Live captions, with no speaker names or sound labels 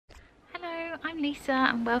I'm Lisa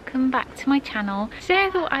and welcome back to my channel. Today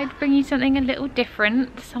I thought I'd bring you something a little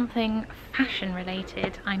different, something fashion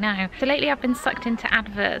related, I know. So lately I've been sucked into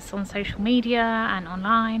adverts on social media and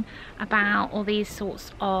online about all these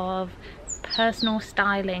sorts of personal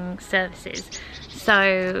styling services.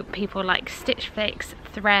 So people like StitchFix,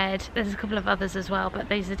 Thread, there's a couple of others as well, but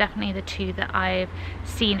these are definitely the two that I've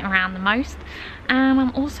seen around the most. And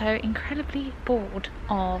I'm also incredibly bored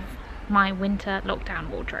of my winter lockdown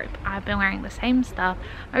wardrobe. I've been wearing the same stuff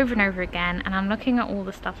over and over again, and I'm looking at all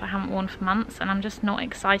the stuff I haven't worn for months and I'm just not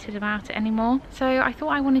excited about it anymore. So I thought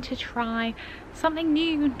I wanted to try something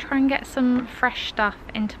new, try and get some fresh stuff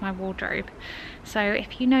into my wardrobe. So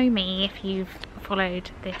if you know me, if you've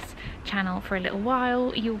followed this channel for a little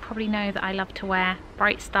while, you'll probably know that I love to wear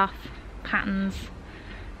bright stuff, patterns,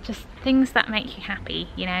 just things that make you happy,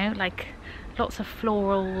 you know, like lots of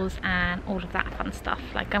florals and all of that fun stuff.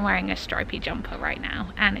 Like I'm wearing a stripy jumper right now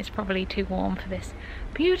and it's probably too warm for this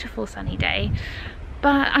beautiful sunny day,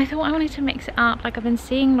 but I thought I wanted to mix it up. Like I've been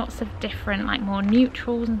seeing lots of different like more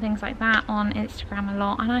neutrals and things like that on Instagram a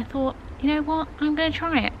lot, and I thought, you know what, I'm gonna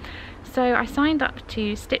try it. So I signed up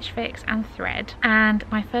to Stitch Fix and Thread, and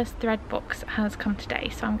my first Thread box has come today,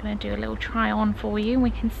 so I'm going to do a little try on for you and we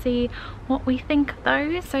can see what we think of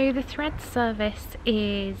those. So the Thread service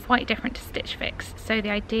is quite different to Stitch Fix. So the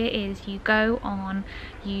idea is you go on,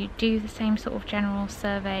 you do the same sort of general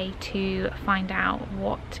survey to find out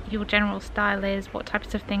what your general style is, what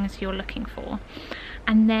types of things you're looking for,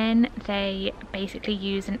 and then they basically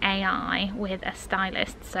use an AI with a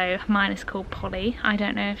stylist. So mine is called Polly. I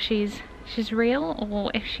don't know if she's real or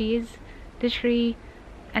if she is literally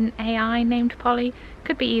an AI named Polly.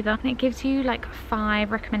 Could be either. And it gives you like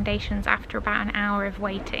 5 recommendations after about an hour of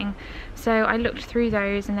waiting. So I looked through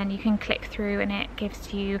those, and then you can click through and it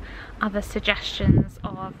gives you other suggestions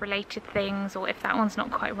of related things, or if that one's not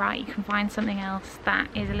quite right, you can find something else that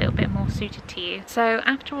is a little bit more suited to you. So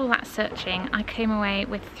after all that searching, I came away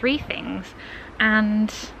with 3 things,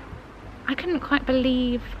 and I couldn't quite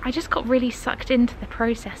believe, I just got really sucked into the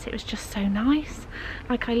process. It was just so nice.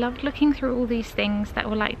 Like I loved looking through all these things that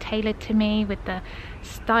were like tailored to me with the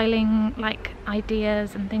styling like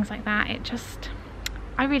ideas and things like that. It just,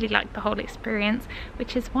 I really liked the whole experience,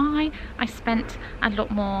 which is why I spent a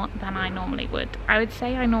lot more than I normally would. I would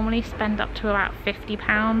say I normally spend up to about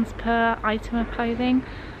 £50 per item of clothing.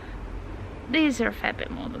 These are a fair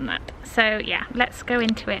bit more than that. So yeah, let's go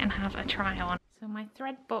into it and have a try on. So my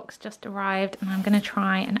Thread box just arrived and I'm going to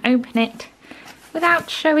try and open it without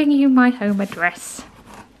showing you my home address.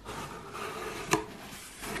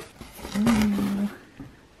 Ooh,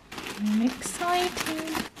 I'm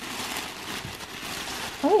excited.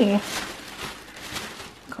 Oh,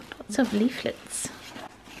 got lots of leaflets.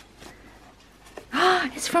 Ah,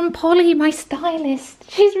 it's from Polly, my stylist.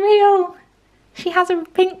 She's real. She has a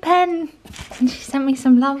pink pen and she sent me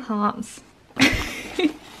some love hearts.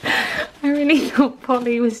 I really thought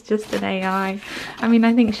Polly was just an AI. I mean,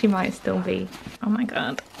 I think she might still be. Oh my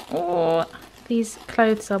god. Oh, these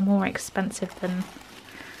clothes are more expensive than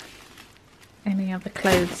any other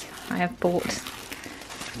clothes I have bought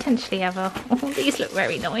potentially ever. Oh, these look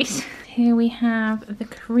very nice. Here we have the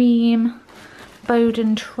cream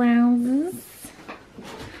Bowden trousers.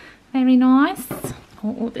 Very nice.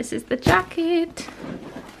 Oh, this is the jacket.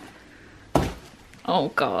 Oh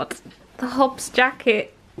god, the Hobbs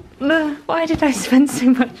jacket. Why did I spend so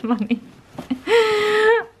much money?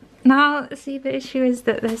 Now, see, the issue is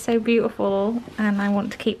that they're so beautiful and I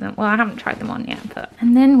want to keep them. Well, I haven't tried them on yet, but...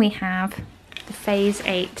 And then we have the Phase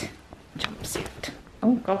 8 jumpsuit.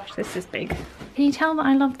 Oh gosh, this is big. Can you tell that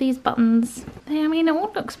I love these buttons? I mean, it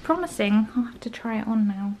all looks promising. I'll have to try it on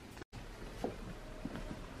now.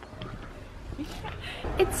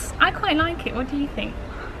 I quite like it. What do you think?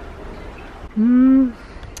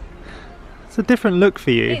 It's a different look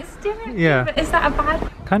for you. It's different. Yeah. But is that a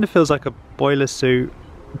bad? Kind of feels like a boiler suit,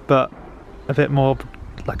 but a bit more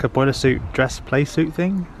like a boiler suit dress play suit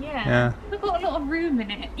thing. Yeah. Yeah. We've got a lot of room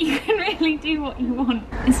in it. You can really do what you want.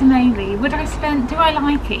 It's amazing. Would I spend? Do I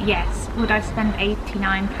like it? Yes. Would I spend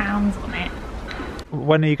 £89 on it?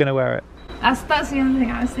 When are you going to wear it? That's the other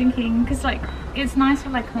thing I was thinking, because like it's nice for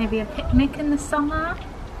like maybe a picnic in the summer.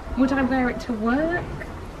 Would I wear it to work?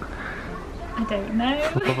 I don't know.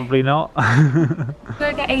 Probably not. Do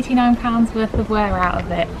I get £89 worth of wear out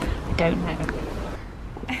of it? I don't know.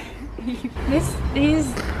 These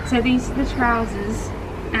are the trousers,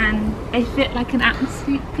 and they fit like an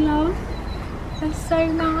absolute glove. They're so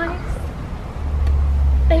nice.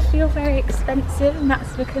 They feel very expensive, and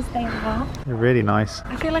that's because they are. They're really nice.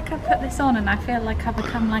 I feel like I put this on and I feel like I've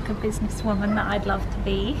become like a businesswoman that I'd love to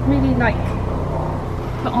be. Really like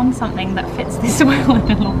put on something that fits this well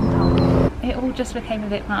in a long time. It all just became a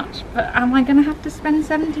bit much. But am I going to have to spend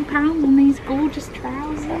 £70 on these gorgeous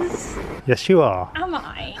trousers? Yes, you are. Am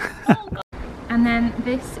I? Oh God. And then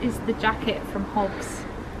this is the jacket from Hobbs,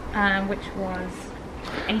 which was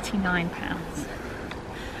 £89.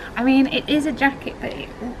 I mean, it is a jacket, but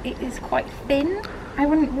it is quite thin. I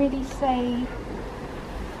wouldn't really say...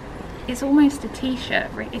 It's almost a t-shirt.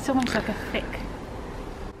 It's almost like a thick...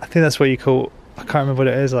 I think that's what you call... I can't remember what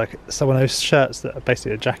it is. Like some of those shirts that are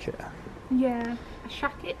basically a jacket. Yeah, a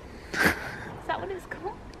shacket. Is that what it's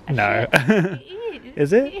called? No. It is.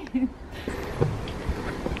 Is it? It is.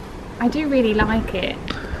 I do really like it.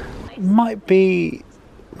 Might be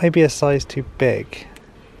maybe a size too big.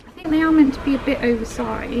 I think they are meant to be a bit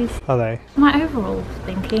oversized. Are they? My overall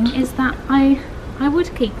thinking is that I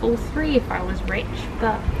would keep all three if I was rich,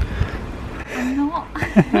 but I'm not.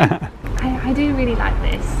 I do really like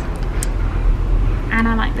this. And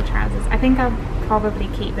I like the trousers. I think I'll probably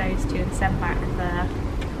keep those two and send back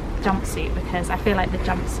the jumpsuit, because I feel like the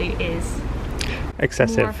jumpsuit is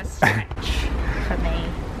Excessive. more of a stretch for me.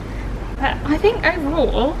 But I think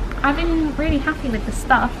overall, I've been really happy with the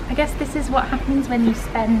stuff. I guess this is what happens when you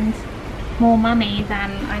spend more money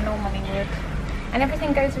than I normally would. And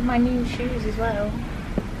everything goes with my new shoes as well,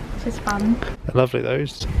 which is fun. They're lovely,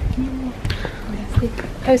 those. Yeah.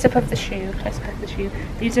 Close up of the shoe, close up of the shoe.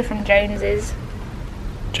 These are from Jones's.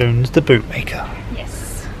 Jones the bootmaker.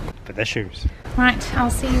 Yes. For their shoes. Right,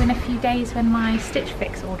 I'll see you in a few days when my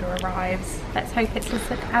StitchFix order arrives. Let's hope it's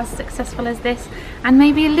as successful as this, and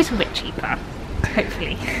maybe a little bit cheaper,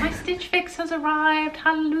 hopefully. My StitchFix has arrived,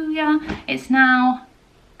 hallelujah. It's now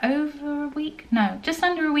over a week, no, just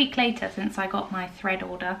under a week later since I got my thread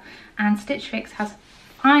order, and StitchFix has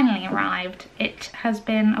finally arrived. It has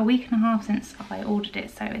been a week and a half since I ordered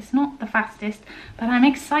it, so it's not the fastest, but I'm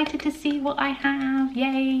excited to see what I have.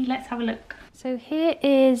 Yay, let's have a look. So here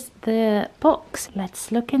is the box.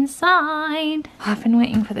 Let's look inside. I've been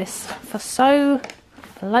waiting for this for so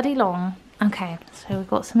bloody long. Okay, so we've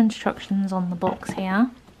got some instructions on the box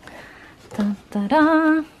here. Da, da,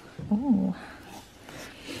 da. Ooh.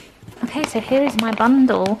 Okay, so here is my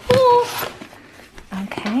bundle. Ooh.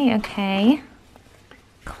 Okay, okay.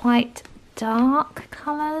 Quite dark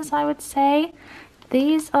colours, I would say.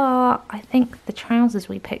 These are, I think, the trousers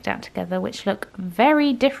we picked out together, which look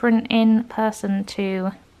very different in person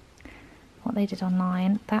to what they did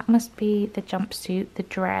online. That must be the jumpsuit, the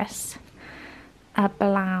dress, a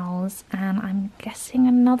blouse, and I'm guessing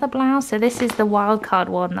another blouse. So this is the wildcard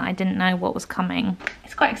one that I didn't know what was coming.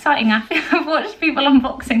 It's quite exciting. I've watched people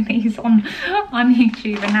unboxing these on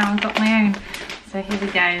YouTube, and now I've got my own. So here we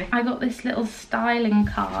go. I got this little styling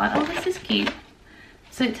card. Oh, this is cute.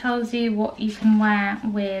 So it tells you what you can wear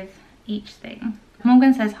with each thing.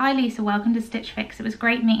 Morgan says, "Hi Lisa, welcome to StitchFix. It was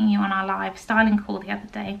great meeting you on our live styling call the other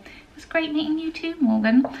day." It was great meeting you too,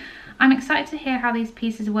 Morgan. "I'm excited to hear how these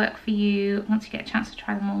pieces work for you once you get a chance to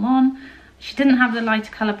try them all on." She didn't have the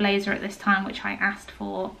lighter colour blazer at this time, which I asked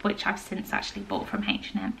for, which I've since actually bought from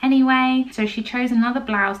H&M anyway. So she chose another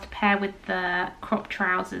blouse to pair with the crop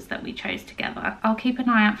trousers that we chose together. I'll keep an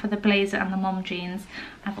eye out for the blazer and the mom jeans.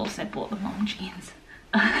 I've also bought the mom jeans.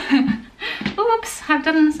 Oops, I've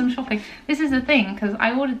done some shopping. This is the thing, because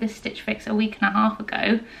I ordered this StitchFix a week and a half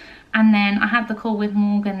ago, and then I had the call with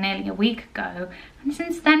Morgan nearly a week ago, and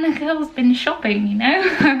since then the girl's been shopping, you know.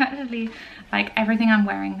 I'm actually, like, everything I'm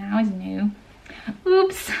wearing now is new.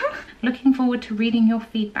 Oops. Looking forward to reading your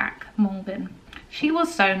feedback, Morgan. She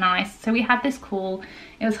was so nice. So we had this call,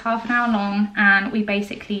 it was half an hour long, and we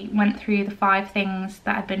basically went through the 5 things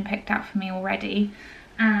that had been picked out for me already.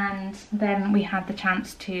 And then we had the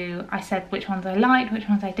chance to, I said which ones I liked, which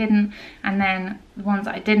ones I didn't, and then the ones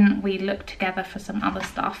that I didn't, we looked together for some other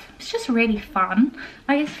stuff. It's just really fun.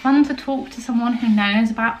 Like, it's fun to talk to someone who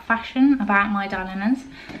knows about fashion, about my dilemmas,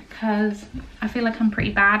 because I feel like I'm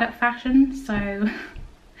pretty bad at fashion, so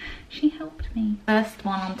she helped me. First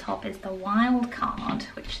one on top is the wild card,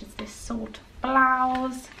 which is this sort of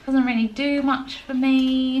blouse. Doesn't really do much for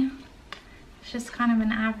me. It's just kind of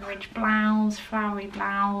an average blouse, flowery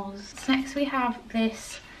blouse. So next we have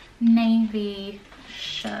this navy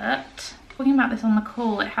shirt. Talking about this on the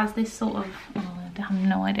call, it has this sort of, oh, I have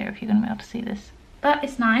no idea if you're going to be able to see this. But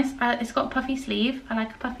it's nice. It's got a puffy sleeve. I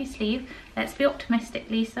like a puffy sleeve. Let's be optimistic,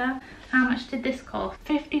 Lisa. How much did this cost?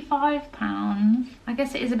 £55. I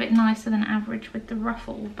guess it is a bit nicer than average with the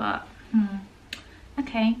ruffle, but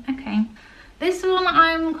okay, okay. This one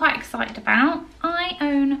I'm quite excited about. I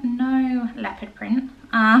own no leopard print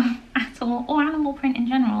at all, or animal print in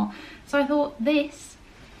general. So I thought this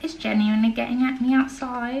is genuinely getting me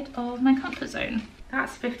outside of my comfort zone.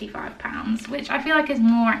 That's £55, which I feel like is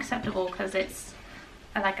more acceptable because it's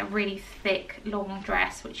like a really thick, long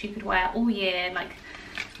dress which you could wear all year. Like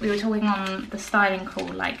we were talking on the styling call,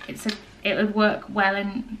 like it would work well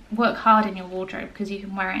and work hard in your wardrobe because you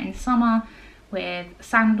can wear it in summer with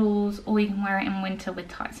sandals, or you can wear it in winter with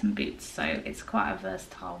tights and boots. So it's quite a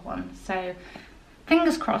versatile one. So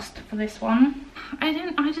fingers crossed for this one.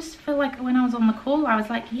 I just feel like when I was on the call, I was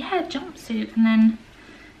like, yeah, jumpsuit, and then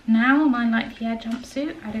now am I like, yeah,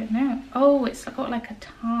 jumpsuit? I don't know. Oh, it's got like a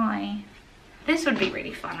tie. This would be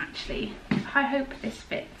really fun actually. I hope this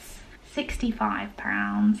fits.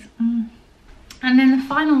 £65. And then the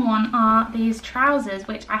final one are these trousers,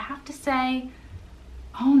 which I have to say,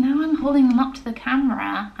 oh, now I'm holding them up to the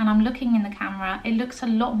camera and I'm looking in the camera, it looks a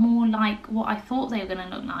lot more like what I thought they were gonna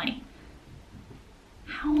look like.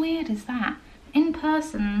 How weird is that? In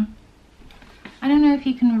person, I don't know if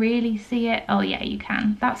you can really see it. Oh yeah, you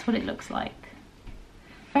can. That's what it looks like.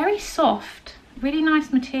 Very soft, really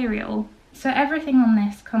nice material. So everything on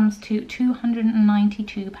this comes to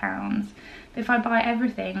 £292. If I buy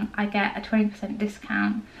everything, I get a 20%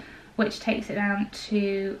 discount, which takes it down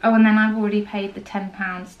to, oh, and then I've already paid the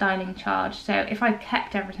 £10 styling charge. So if I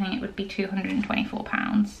kept everything, it would be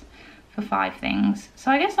 £224 for 5 things. So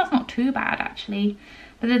I guess that's not too bad actually.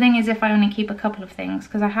 But the thing is, if I only keep a couple of things,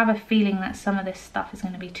 because I have a feeling that some of this stuff is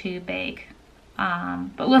going to be too big.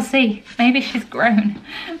 But we'll see. Maybe she's grown.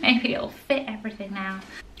 Maybe it'll fit everything now.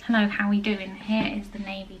 Hello, how we doing? Here is the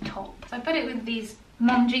navy top. So I put it with these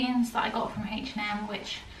mom jeans that I got from H&M,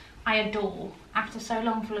 which I adore. After so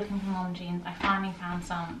long for looking for mom jeans, I finally found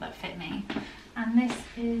some that fit me. And this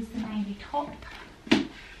is the navy top.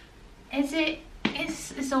 It's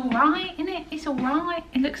alright, isn't it? It's alright.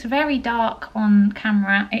 It looks very dark on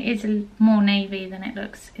camera. It is more navy than it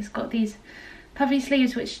looks. It's got these puffy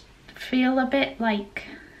sleeves which feel a bit like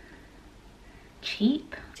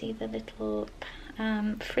cheap. See the little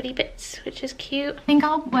frilly bits, which is cute. I think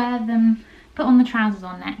I'll wear them, put on the trousers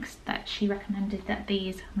on next, that she recommended that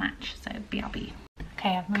these match, so BRB.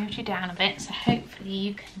 Okay, I've moved you down a bit, so hopefully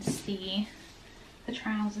you can see the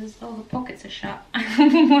trousers. Oh, the pockets are shut. I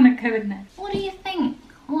really want to go in there. What do you think?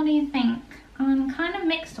 What do you think? I'm kind of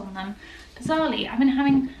mixed on them. Bizarrely, I've been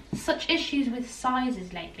having such issues with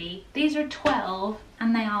sizes lately. These are 12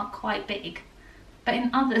 and they are quite big. But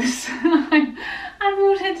in others, I've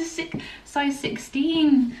ordered a size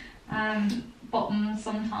 16 bottoms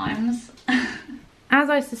sometimes. As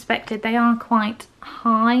I suspected, they are quite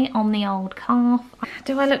high on the old calf.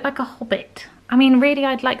 Do I look like a hobbit? I mean, really,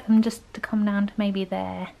 I'd like them just to come down to maybe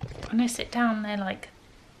there. When I sit down, they're like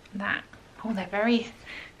that. Oh, they're very,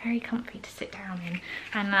 very comfy to sit down in.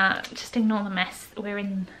 And just ignore the mess. We're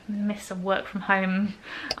in the midst of work from home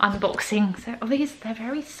unboxing. So they're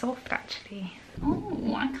very soft actually.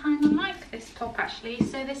 Oh, I kind of like this top actually.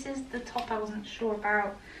 So this is the top I wasn't sure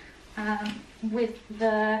about with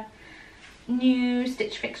the new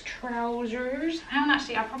StitchFix trousers.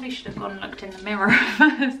 I probably should have gone and looked in the mirror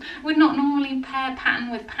first. Would not normally pair pattern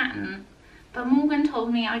with pattern, but Morgan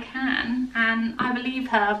told me I can, and I believe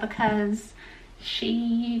her because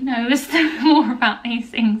she knows more about these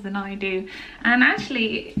things than I do. And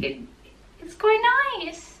actually, it's quite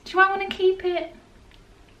nice. Do I want to keep it?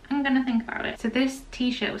 I'm gonna think about it. So this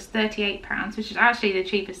t-shirt was £38, which is actually the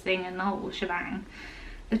cheapest thing in the whole shebang.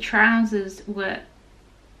 The trousers were,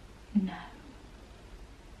 no.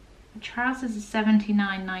 The trousers are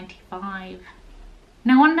 £79.95.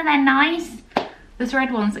 No wonder they're nice. The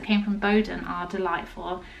thread ones that came from Bowden are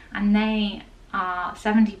delightful, and they are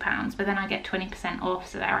 £70, but then I get 20% off,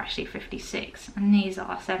 so they're actually 56, and these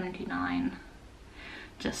are 79.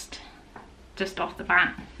 Just off the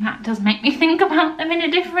bat. That does make me think about them in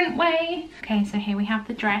a different way. Okay, so here we have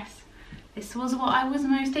the dress. This was what I was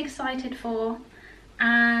most excited for,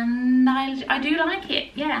 and I do like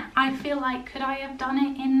it. Yeah, I feel like, could I have done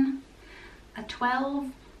it in a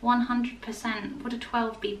 12? 100%. Would a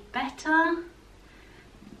 12 be better?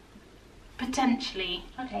 Potentially.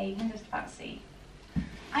 Okay, you can just about see.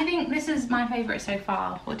 I think this is my favourite so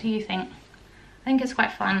far. What do you think? I think it's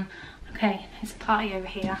quite fun. Okay, there's a party over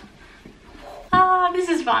here. Ah, this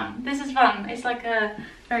is fun. This is fun. It's like a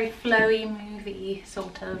very flowy movie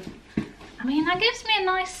sort of. I mean, that gives me a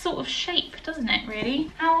nice sort of shape, doesn't it, really?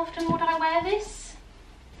 How often would I wear this?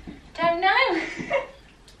 Don't know.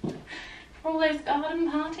 For all those garden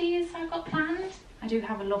parties I've got planned. I do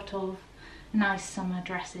have a lot of nice summer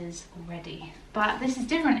dresses already, but this is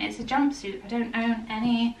different. It's a jumpsuit. I don't own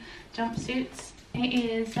any jumpsuits. It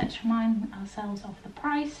is, let's remind ourselves of the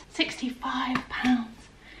price, £65.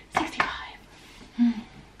 65. I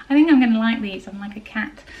think I'm gonna like these. I'm like a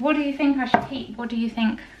cat. What do you think I should keep? What do you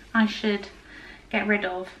think I should get rid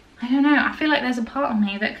of. I don't know, I feel like there's a part of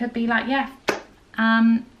me that could be like, yeah,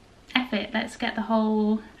 F it, let's get the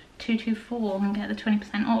whole 224 and get the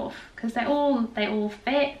 20% off, because they all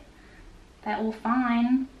fit, they're all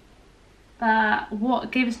fine. But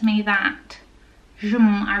what gives me that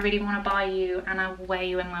I really want to buy you and I will wear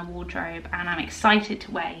you in my wardrobe and I'm excited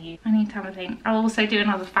to wear you? I need to have a think. I'll also do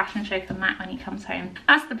another fashion show for Matt when he comes home.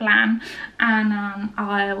 That's the plan. And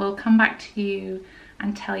I will come back to you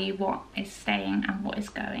and tell you what is staying and what is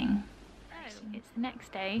going. It's the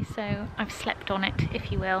next day, so I've slept on it,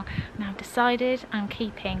 if you will, and I've decided I'm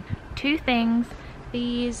keeping two things: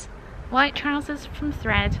 these white trousers from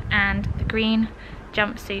Thread and the green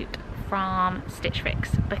jumpsuit from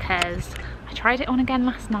StitchFix, because I tried it on again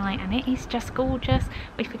last night and it is just gorgeous.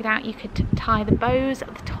 We figured out you could tie the bows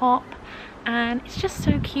at the top and it's just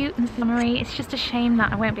so cute and summery. It's just a shame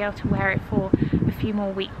that I won't be able to wear it for a few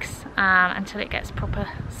more weeks until it gets proper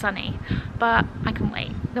sunny, but I can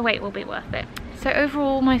wait. The wait will be worth it. So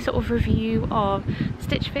overall, my sort of review of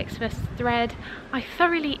StitchFix versus Thread, I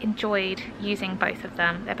thoroughly enjoyed using both of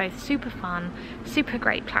them. They're both super fun, super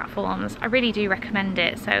great platforms. I really do recommend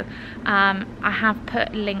it. So I have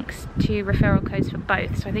put links to referral codes for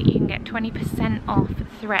both, so I think you can get 20% off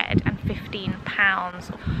Thread and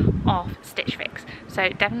 £15 off StitchFix. So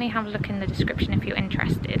definitely have a look in the description if you're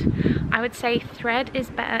interested. I would say Thread is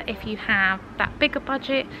better if you have that bigger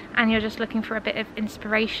budget and you're just looking for a bit of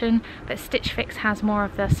inspiration, but StitchFix has more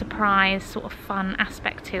of the surprise sort of fun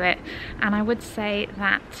aspect to it, and I would say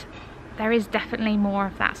that there is definitely more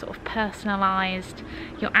of that sort of personalised.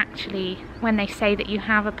 You're actually, when they say that you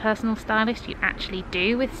have a personal stylist, you actually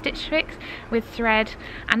do with StitchFix. With Thread,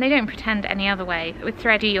 and they don't pretend any other way, with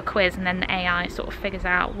Thread you do your quiz and then the AI sort of figures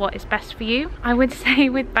out what is best for you. I would say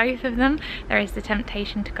with both of them there is the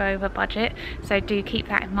temptation to go over budget, so do keep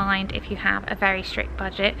that in mind if you have a very strict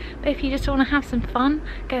budget. But if you just want to have some fun,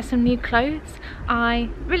 get some new clothes, I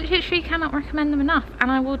literally cannot recommend them enough,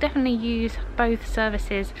 and I will definitely use both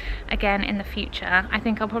services again in the future. I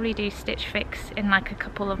think I'll probably do StitchFix in like a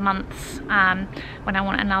couple of months when I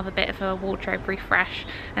want another bit of a wardrobe refresh,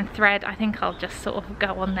 and Thread I think I'll just sort of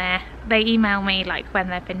go on there. They email me like when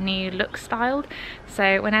they've been new looks styled,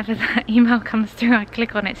 so whenever that email comes through I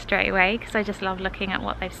click on it straight away because I just love looking at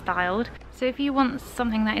what they've styled. So if you want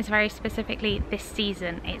something that is very specifically this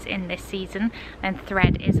season, it's in this season, then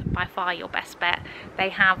Thread is by far your best bet. They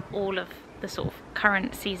have all of the sort of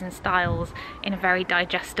current season styles in a very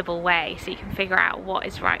digestible way, so you can figure out what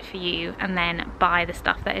is right for you and then buy the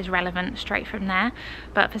stuff that is relevant straight from there.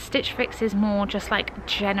 But for StitchFix is more just like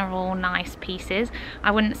general nice pieces. I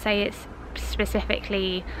wouldn't say it's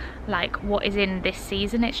specifically like what is in this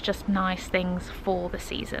season, it's just nice things for the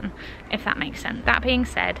season, if that makes sense. That being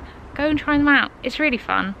said, go and try them out, it's really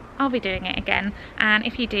fun. I'll be doing it again, and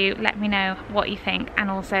if you do, let me know what you think,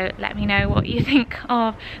 and also let me know what you think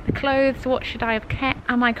of the clothes. What should I have kept?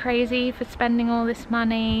 Am I crazy for spending all this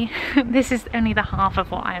money? This is only the half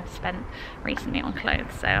of what I've spent recently on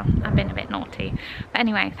clothes, so I've been a bit naughty. But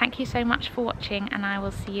anyway, thank you so much for watching and I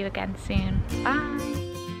will see you again soon. Bye.